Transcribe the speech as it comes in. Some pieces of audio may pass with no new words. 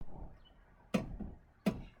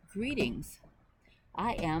Greetings.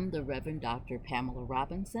 I am the Reverend Dr. Pamela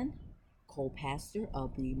Robinson, co-pastor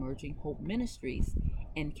of the Emerging Hope Ministries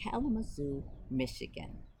in Kalamazoo,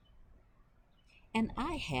 Michigan. And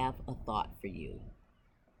I have a thought for you.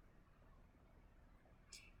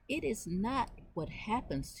 It is not what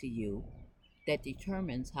happens to you that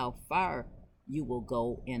determines how far you will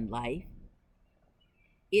go in life.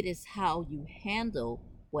 It is how you handle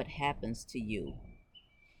what happens to you.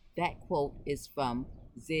 That quote is from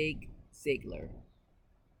Zig Ziglar.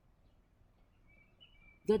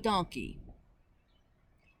 The donkey.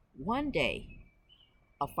 One day,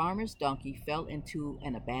 a farmer's donkey fell into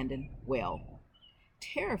an abandoned well.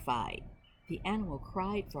 Terrified, the animal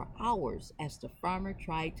cried for hours as the farmer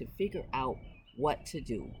tried to figure out what to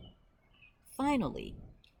do. Finally,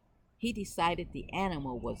 he decided the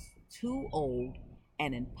animal was too old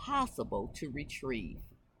and impossible to retrieve.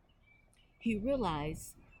 He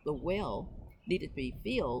realized the well needed to be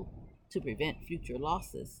filled to prevent future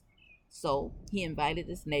losses, so he invited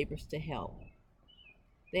his neighbors to help.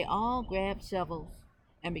 They all grabbed shovels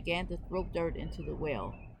and began to throw dirt into the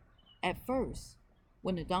well. At first,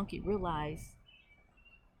 when the donkey realized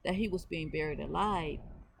that he was being buried alive,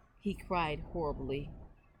 he cried horribly.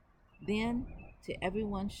 Then, to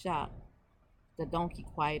everyone's shock, the donkey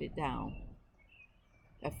quieted down.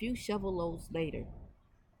 A few shovel loads later,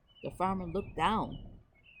 the farmer looked down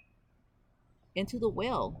into the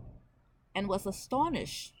well and was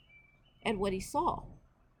astonished at what he saw.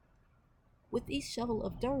 With each shovel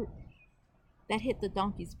of dirt that hit the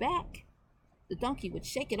donkey's back, the donkey would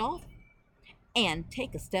shake it off and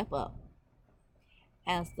take a step up.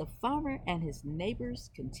 As the farmer and his neighbors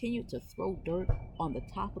continued to throw dirt on the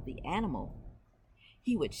top of the animal,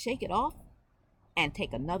 he would shake it off and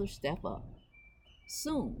take another step up.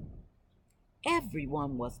 Soon,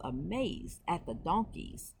 everyone was amazed at the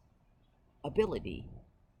donkey's ability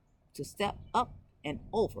to step up and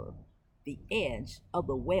over the edge of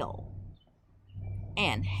the well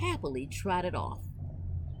and happily trotted off.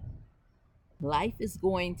 Life is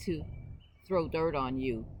going to throw dirt on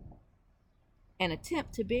you and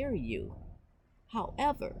attempt to bury you.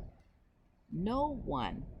 However, no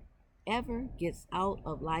one ever gets out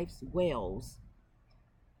of life's wells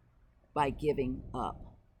by giving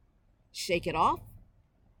up. Shake it off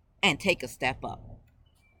and take a step up.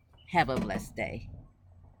 Have a blessed day.